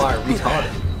answer is fire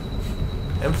retarded.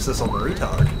 Emphasis on the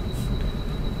retard.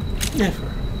 Never.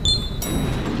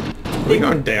 Are we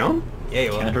going down? Yeah,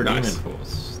 you are. Counter Nice. demon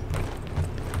force.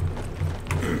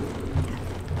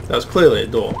 That was clearly a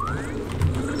door.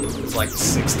 It's like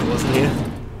 6 doors in here.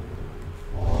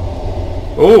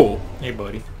 Oh! Hey,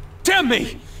 buddy. Damn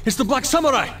me! It's the Black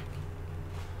Samurai!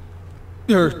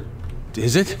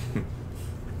 Is it?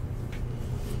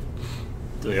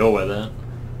 Do we all wear that?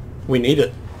 We need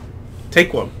it.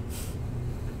 Take one.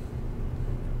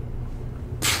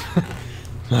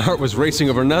 My heart was racing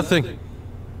over nothing.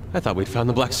 I thought we'd found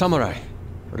the Black Samurai,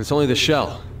 but it's only the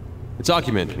shell. Its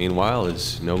occupant, meanwhile,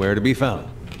 is nowhere to be found.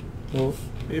 Well,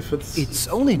 if it's... It's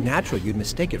only natural you'd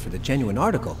mistake it for the genuine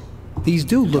article. These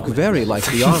do look very like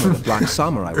the armor the Black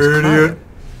Samurai was clad.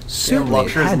 Certainly, it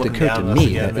Luxury's hadn't looking occurred to down me us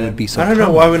again, that it would be so I don't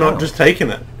know why we're commonly not just taking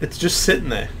it. It's just sitting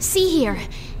there. See here.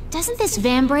 Doesn't this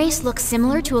vambrace look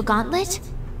similar to a gauntlet?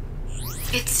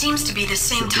 It seems to be the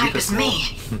same type as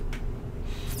me.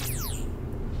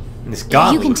 This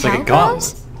gauntlet You can looks like a tell, gauntlet.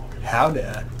 Rose? How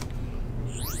dare?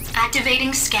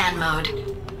 Activating scan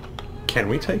mode. Can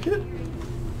we take it?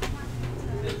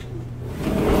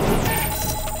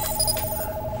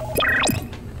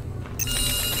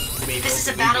 This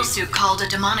is a battlesuit called a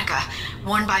Demonica,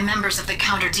 worn by members of the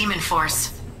counter-demon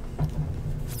force. Do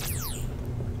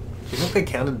you think they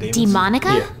counted demons?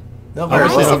 Demonica? Yeah. No, Why very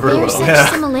is well. it there's such Yeah.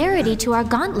 similarity to our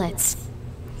gauntlets?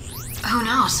 Who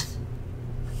knows?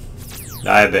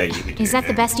 I beg you. Is that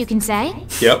the best you can say?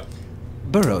 Yep.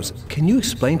 Burroughs, can you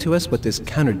explain to us what this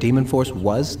counter-demon force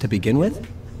was to begin with?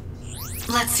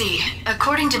 Let's see.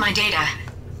 According to my data,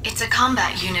 it's a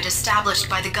combat unit established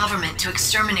by the government to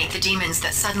exterminate the demons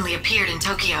that suddenly appeared in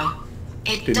Tokyo.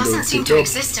 It doesn't seem to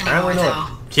exist anymore, though.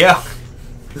 Yeah.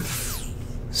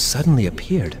 Suddenly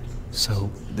appeared. So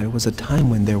there was a time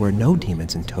when there were no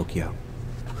demons in Tokyo.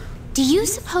 Do you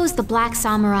suppose the Black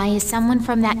Samurai is someone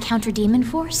from that counter-demon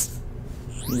force?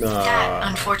 That,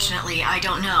 unfortunately, I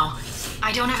don't know.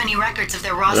 I don't have any records of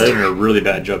their They're doing a roster. really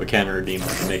bad job of counter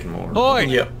demons and making more. Oi!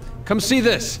 Yep. Come see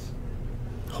this!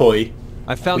 Hoi.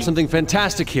 I found something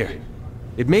fantastic here.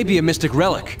 It may be a mystic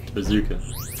relic. Bazooka.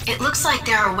 It looks like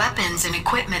there are weapons and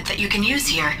equipment that you can use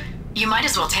here. You might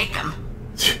as well take them.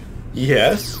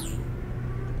 Yes.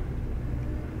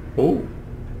 Oh.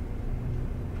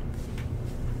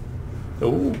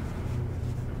 Ooh.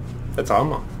 That's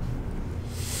armor.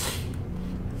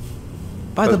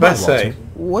 By the by, Walter,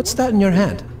 what's that in your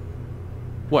hand?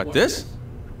 What, this?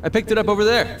 I picked it up over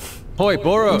there. Hoi,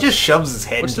 Boros. He just shoves his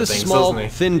head What's into this things, small, doesn't he?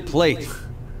 thin plate?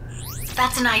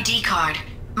 That's an ID card.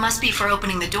 Must be for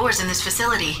opening the doors in this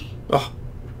facility. Oh.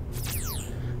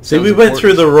 See, we went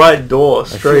through the right door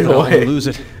straight away. Lose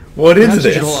it. What is Perhaps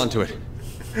this? You should hold on to it.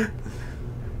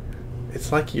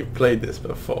 It's like you've played this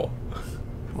before.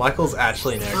 Michael's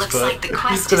actually an expert. Looks like the quest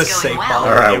He's gonna is going save well. file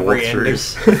Alright, every ending.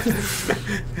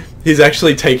 He's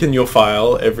actually taken your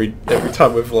file every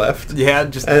time we've left. Yeah,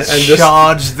 just and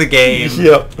charged the game.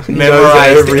 Yep.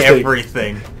 Memorized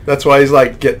everything. That's why he's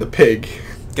like, get the pig.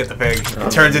 Get the pig.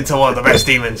 It turns into one of the best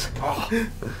demons. Oh.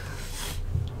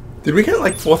 Did we get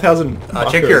like 4,000?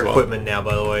 Check your equipment now,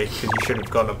 by the way, because you should have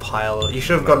gotten a pile. You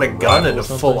should have gotten a gun and a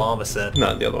full armor set.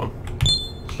 No, the other one.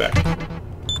 Back.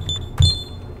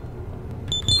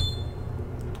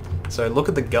 So look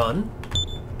at the gun.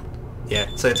 Yeah,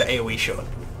 so it's an AoE shot.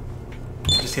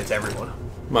 It just hits everyone.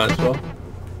 Might as well.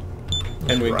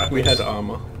 And we had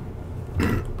armor.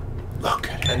 Look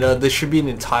at it. And there should be an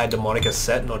entire Demonica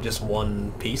set, not just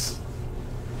one piece.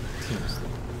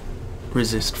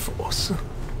 Resist force.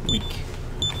 Weak.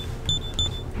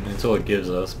 That's all it gives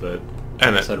us, but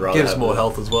and I'd rather gives have more it.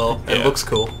 health as well. Yeah. It looks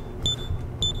cool.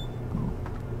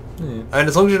 Yeah. And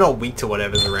as long as you're not weak to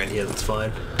whatever's around here, that's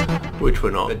fine. Which we're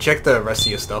not. But check the rest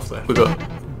of your stuff though.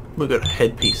 We got a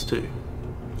headpiece too.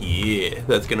 Yeah,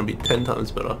 that's gonna be 10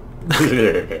 times better.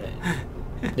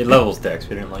 It levels Dex.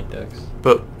 We didn't like Dex.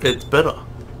 But it's better.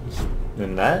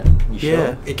 Than that? You Yeah.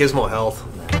 sure? It gives more health.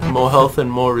 More health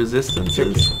and more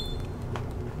resistances.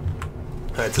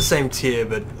 It's the same tier,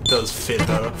 but it does fit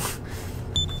better.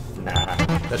 Nah.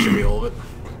 That should be all of it.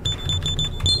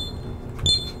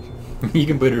 You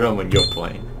can put it on when you're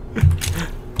playing.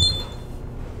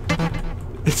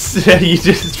 You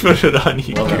just put it on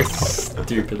you. Well, that's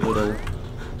stupid little...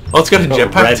 Oh, it's got a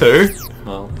jetpack too.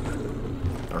 Well,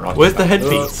 where's the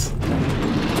headpiece?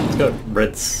 It's got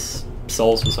red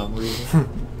souls for some reason.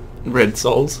 Red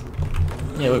souls?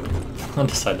 Yeah, look. On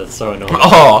the side, that's so annoying.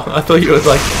 Oh, I thought you was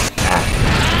like...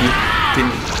 You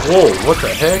didn't... Whoa, what the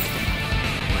heck?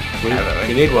 We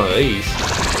need one of these.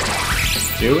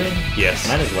 Do we? Yes.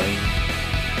 Mine is lame.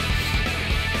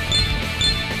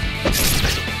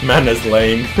 Mana's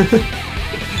lame.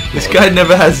 This guy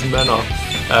never has mana.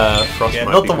 Frost Yeah,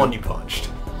 might not be the good. one you punched.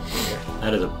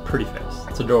 That is a pretty face.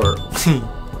 It's adorable.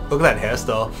 Look at that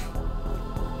hairstyle.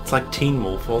 It's like Teen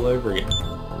Wolf all over again.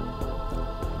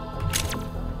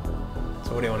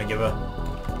 So what do you want to give her?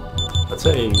 I'd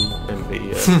say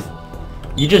MV.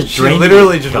 You just She drained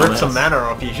literally it, just ripped dumbass. some mana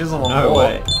off you. She doesn't want No more.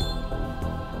 way.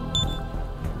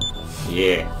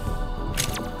 Yeah.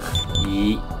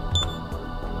 Yeet.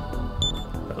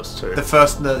 That was two. The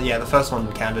first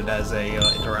one counted as a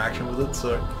interaction with it.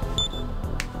 So.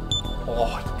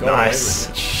 Oh, God, Nice.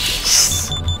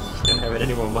 Don't have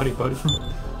any more money, buddy.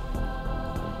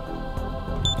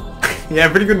 Yeah,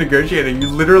 pretty good negotiator. You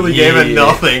literally gave her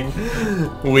nothing.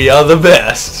 We are the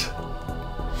best.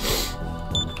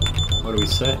 What do we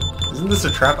say? Isn't this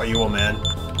a trap? Are you a man?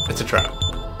 It's a trap.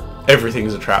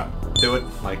 Everything's a trap. Do it.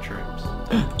 Like traps.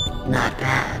 Not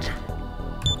bad.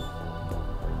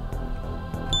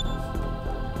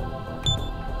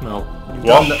 No.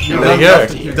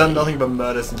 You've done nothing but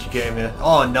murder since you came here.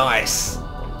 Oh, nice.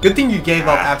 Good thing you gave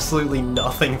up absolutely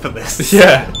nothing for this.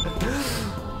 Yeah.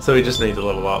 So we just need to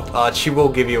level up. She will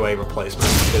give you a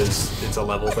replacement because it's a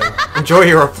level thing. Enjoy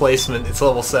your replacement. It's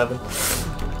level 7.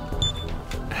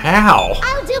 How?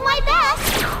 I'll do my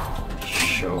best.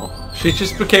 Sure. She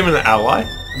just became an ally?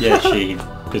 Yeah,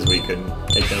 because we couldn't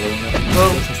take that little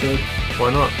Well, instead.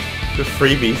 why not? Just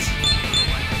freebies.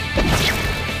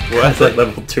 Well, that's like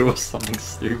level 2 or something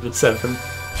stupid. 7.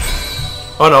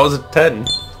 Oh no, it was a 10.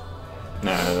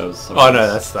 No, that was... Oh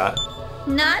no, that's that.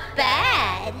 Not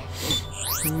bad.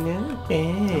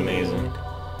 amazing.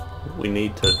 We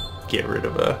need to get rid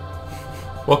of her.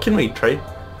 What can we trade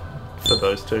for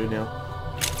those two now?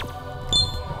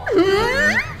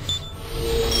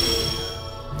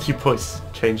 You boys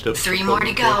changed up. 3 more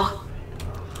to go.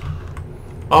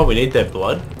 Oh, we need their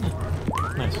blood?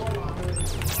 Nice.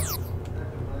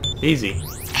 Easy.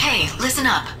 Hey, listen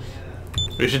up.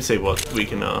 We should see what we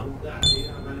can,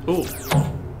 Ooh.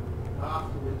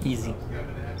 Easy.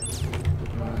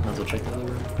 Might as well check the other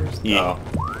room first. Yeah.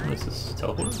 Oh, this is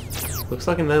teleport. Looks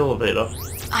like an elevator.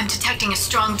 I'm detecting a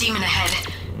strong demon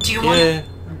ahead. Do you want... Yeah.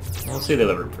 I'll see the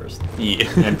other room first. Yeah.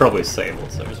 And probably save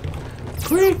also as well.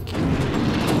 Quick!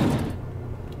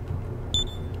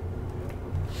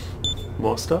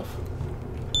 More stuff?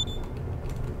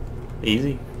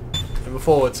 Easy.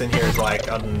 before what's in here is like,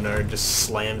 I don't know, just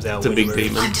slams out. It's a big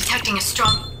demon. I'm detecting a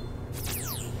strong...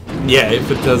 Yeah, if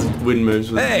it does wind moves,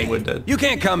 Hey, we're dead. you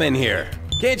can't come in here.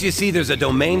 Can't you see there's a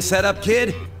domain set up,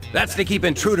 kid? That's to keep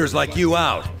intruders like you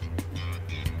out.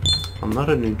 I'm not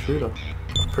an intruder.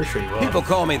 I'm pretty sure you are. People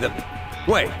call me the...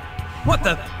 Wait, what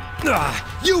the...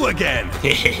 you again!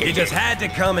 You just had to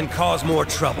come and cause more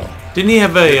trouble. Didn't he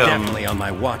have a definitely on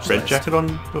my watch red list. jacket on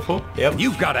before? Yep.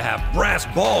 You've got to have brass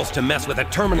balls to mess with a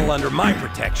terminal under my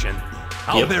protection.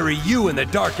 I'll bury you in the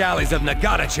dark alleys of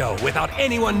Nagatacho without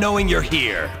anyone knowing you're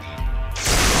here.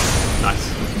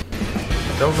 Nice.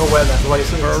 Don't know where that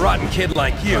place is. For a rotten kid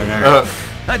like you,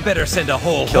 I'd better send a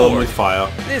whole Kill him horde. with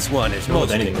fire. This one is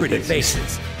mostly pretty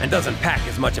faces and doesn't pack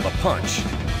as much of a punch.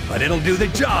 But it'll do the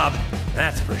job,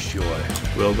 that's for sure.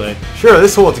 Will they? Sure,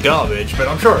 this horde's garbage, but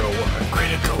I'm sure it'll work.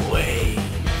 Critical wave.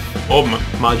 Or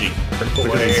Magi. Critical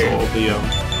Because it's wave. all the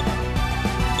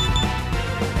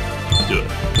do it.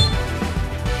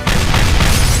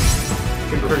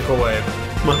 Critical wave.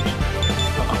 Magi.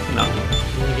 No.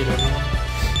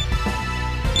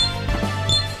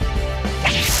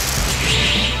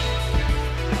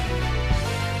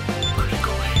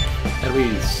 How do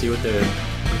we see what they're...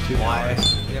 Why?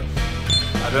 Yep.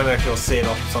 I don't know if you'll see it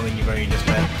off of something you've only just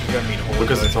met. You don't mean horde.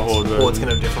 Because it's a horde version. Horde's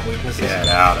gonna have different weaknesses. Get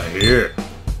out of here.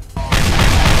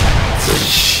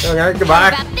 Okay,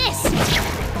 goodbye. How about this?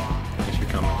 Thanks for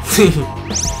coming.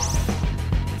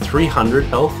 300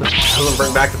 health? Doesn't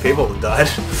bring back the people that died.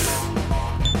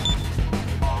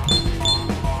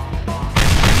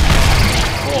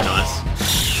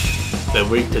 Nice. They're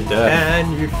weak to death.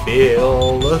 And you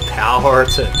feel the power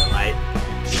tonight.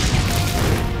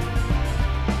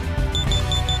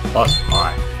 Plus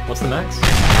 5. What's the max?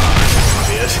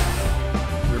 Obvious.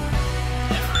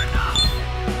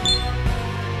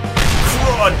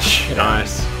 Crunch!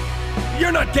 Nice.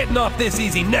 You're not getting off this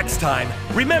easy next time.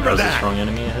 Remember There's a that. strong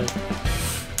enemy ahead.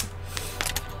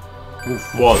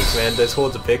 Was. Man, those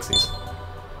hordes of pixies.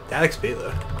 That XP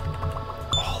though.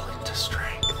 All into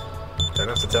strength. Don't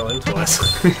have to tell him twice.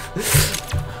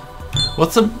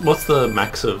 What's the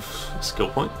max of skill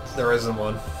points? There isn't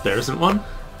one. There isn't one?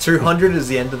 200 is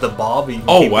the end of the bar, but you can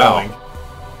Oh, keep wow. going.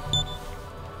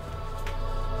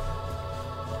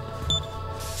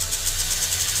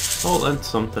 Oh, then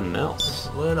something else.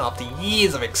 Learn after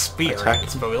years of experience,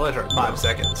 Attack. but we learned her in 5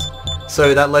 seconds.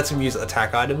 So that lets him use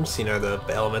attack items, you know, the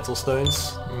elemental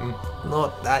stones.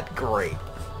 Not that great.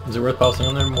 Is it worth passing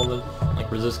on there more than,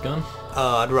 like, resist gun?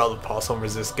 I'd rather pass on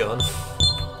resist gun.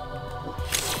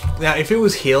 Now, if it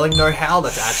was healing know-how,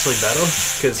 that's actually better,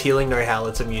 because healing know-how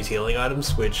lets him use healing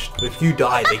items, which, if you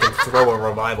die, they can throw a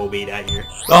revival bead at you.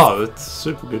 Oh, it's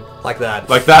super good. Like that.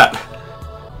 Like that.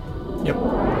 Yep.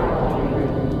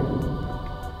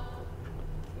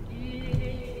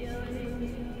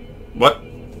 What?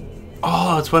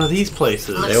 Oh, it's one of these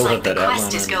places. Looks like the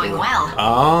quest is going well.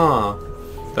 Ah.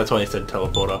 That's why he said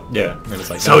teleporter. Yeah, and it's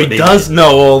like... So he does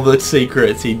know all the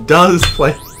secrets. He does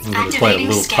play... I'm gonna play a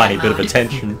little tiny bit of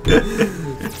attention.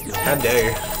 How dare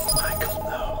you?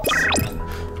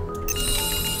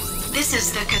 This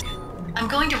is the... I'm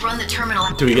going to run the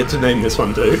terminal. Do we get to name this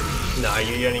one too? No,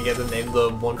 you only get to name the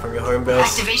one from your home base.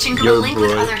 Activation code link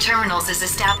with other terminals is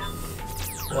established.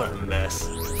 What a mess.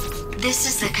 This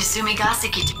is the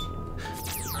Kasumigaseki.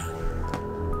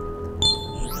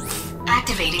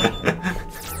 Activating.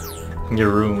 You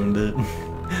ruined it.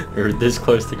 You're this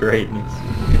close to greatness.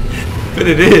 But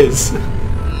it is.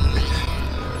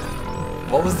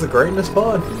 What was the greatness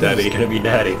pod? Daddy. It's gonna be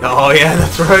daddy. Oh yeah,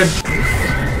 that's right.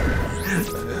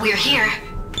 We're here.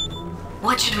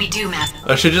 What should we do, Matt?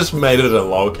 I should just made it a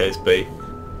lowercase b.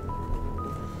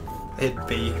 Hit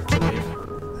B to leave.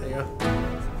 There you go.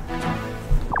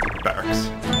 Barracks.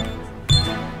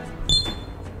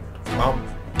 Well,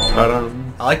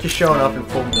 I like you showing up in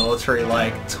full military,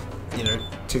 like, you know,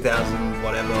 2000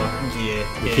 whatever year.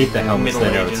 We keep the helmets, Middle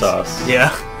they know Ages. it's us. Yeah.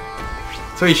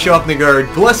 So you show up and they go,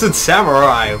 "Blessed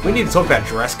Samurai, we need to talk about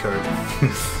dress code."